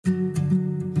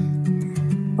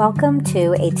Welcome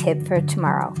to A Tip for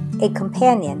Tomorrow, a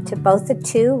companion to both the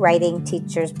Two Writing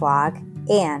Teachers blog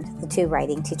and the Two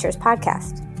Writing Teachers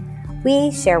podcast.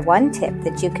 We share one tip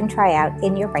that you can try out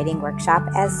in your writing workshop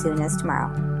as soon as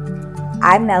tomorrow.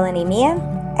 I'm Melanie Meehan,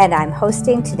 and I'm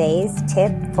hosting today's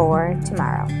Tip for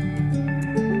Tomorrow.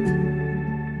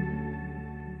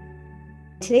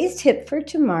 Today's tip for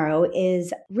tomorrow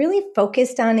is really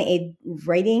focused on a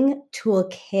writing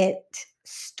toolkit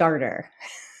starter.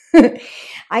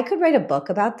 I could write a book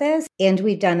about this, and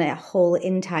we've done a whole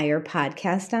entire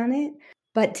podcast on it.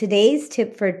 But today's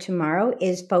tip for tomorrow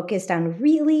is focused on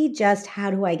really just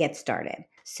how do I get started?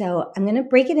 So I'm going to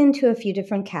break it into a few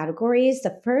different categories.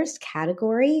 The first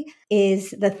category is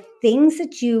the things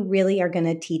that you really are going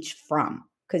to teach from,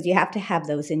 because you have to have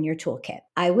those in your toolkit.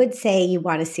 I would say you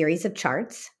want a series of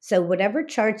charts. So whatever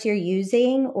charts you're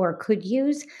using or could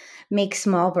use, make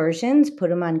small versions, put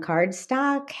them on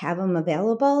cardstock, have them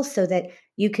available so that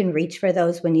you can reach for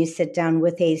those when you sit down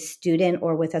with a student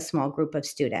or with a small group of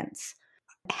students.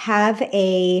 Have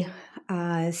a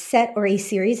set or a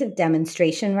series of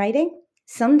demonstration writing.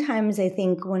 Sometimes I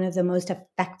think one of the most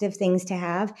effective things to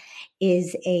have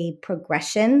is a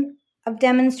progression of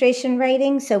demonstration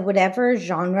writing. So whatever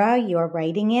genre you're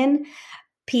writing in,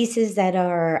 pieces that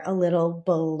are a little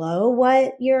below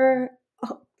what you're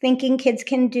thinking kids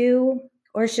can do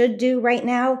or should do right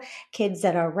now, kids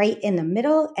that are right in the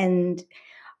middle, and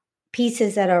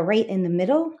pieces that are right in the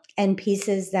middle, and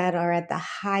pieces that are at the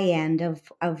high end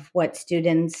of what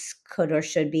students could or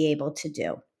should be able to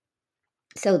do.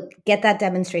 So get that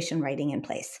demonstration writing in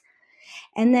place.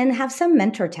 And then have some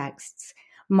mentor texts.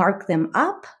 Mark them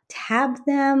up, tab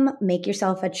them, make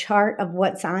yourself a chart of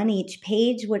what's on each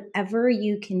page, whatever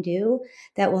you can do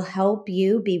that will help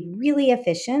you be really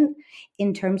efficient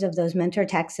in terms of those mentor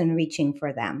texts and reaching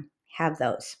for them. Have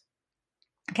those.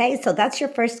 Okay, so that's your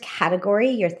first category,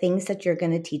 your things that you're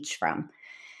going to teach from.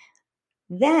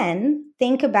 Then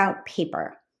think about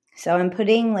paper. So I'm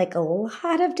putting like a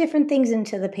lot of different things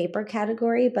into the paper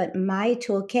category, but my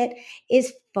toolkit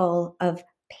is full of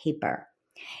paper.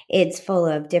 It's full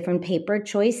of different paper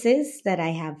choices that I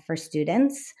have for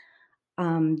students,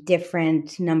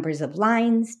 different numbers of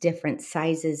lines, different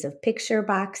sizes of picture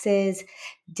boxes,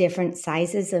 different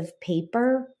sizes of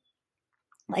paper.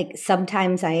 Like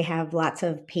sometimes I have lots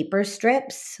of paper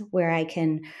strips where I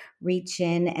can reach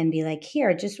in and be like,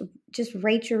 here, just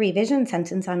write your revision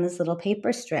sentence on this little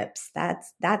paper strips.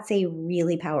 That's a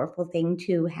really powerful thing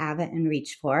to have and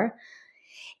reach for.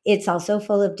 It's also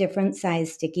full of different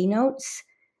size sticky notes.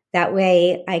 That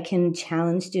way I can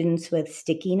challenge students with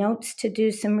sticky notes to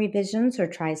do some revisions or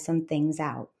try some things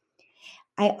out.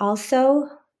 I also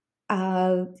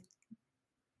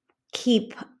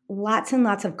keep lots and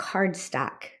lots of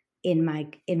cardstock in my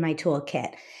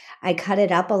toolkit. I cut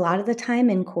it up a lot of the time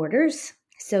in quarters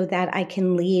so that I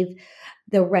can leave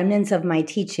the remnants of my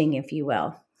teaching, if you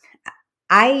will.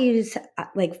 I use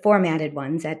like formatted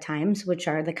ones at times, which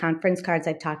are the conference cards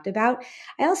I've talked about.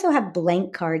 I also have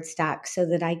blank cardstock so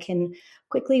that I can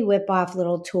quickly whip off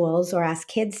little tools or ask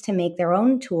kids to make their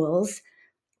own tools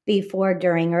before,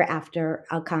 during, or after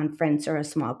a conference or a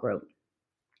small group.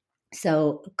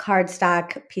 So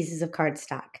cardstock, pieces of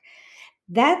cardstock.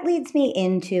 That leads me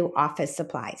into office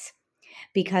supplies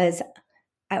because,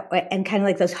 and kind of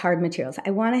like those hard materials,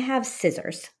 I want to have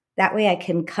scissors. That way I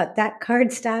can cut that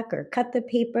cardstock or cut the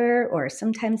paper, or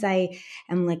sometimes I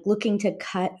am like looking to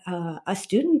cut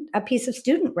a piece of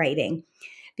student writing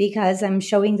because I'm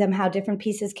showing them how different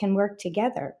pieces can work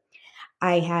together.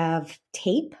 I have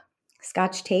tape,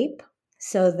 Scotch tape,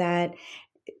 so that,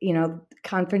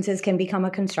 conferences can become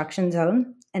a construction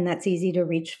zone, and that's easy to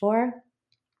reach for.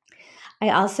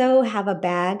 I also have a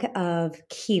bag of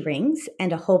key rings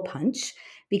and a hole punch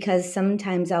because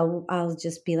sometimes I'll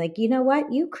just be like, you know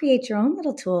what, you create your own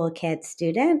little toolkit,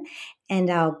 student, and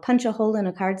I'll punch a hole in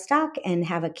a cardstock and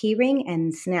have a key ring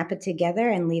and snap it together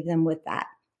and leave them with that.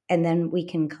 And then we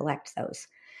can collect those.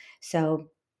 So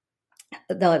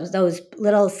those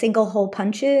little single hole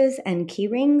punches and key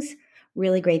rings,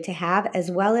 really great to have, as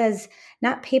well as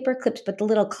not paper clips, but the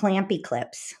little clampy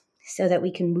clips so that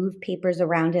we can move papers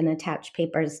around and attach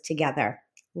papers together.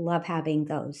 Love having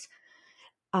those.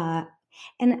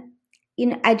 And,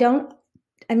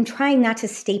 I'm trying not to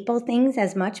staple things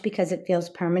as much because it feels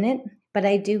permanent, but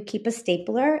I do keep a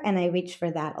stapler and I reach for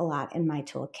that a lot in my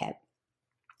toolkit.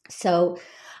 So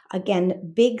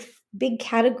again, big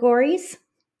categories: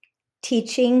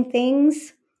 teaching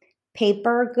things,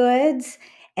 paper goods,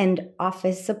 and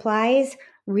office supplies.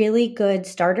 Really good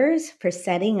starters for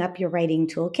setting up your writing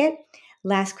toolkit.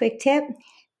 Last quick tip: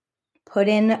 Put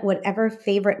in whatever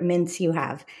favorite mints you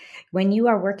have. When you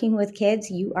are working with kids,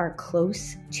 you are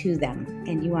close to them,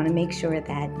 and you want to make sure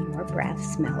that your breath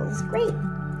smells great.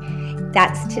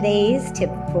 That's today's tip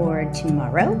for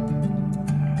tomorrow.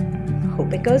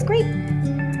 Hope it goes great.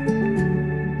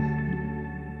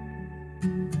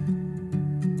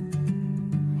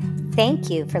 Thank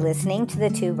you for listening to the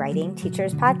Two Writing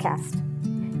Teachers podcast.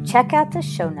 Check out the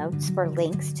show notes for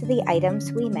links to the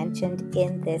items we mentioned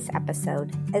in this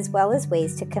episode, as well as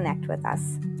ways to connect with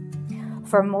us.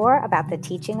 For more about the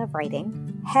teaching of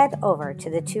writing, head over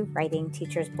to the Two Writing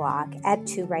Teachers blog at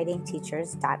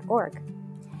twowritingteachers.org.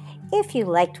 If you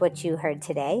liked what you heard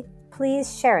today,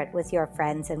 please share it with your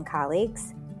friends and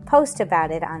colleagues, post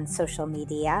about it on social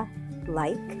media,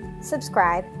 like,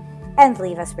 subscribe, and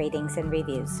leave us ratings and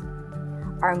reviews.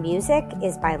 Our music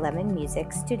is by Lemon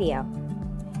Music Studio.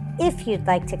 If you'd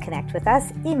like to connect with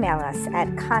us, email us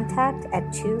at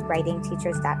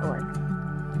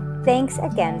contact@twowritingteachers.org. Thanks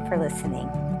again for listening.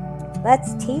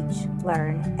 Let's teach,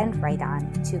 learn, and write on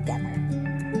together.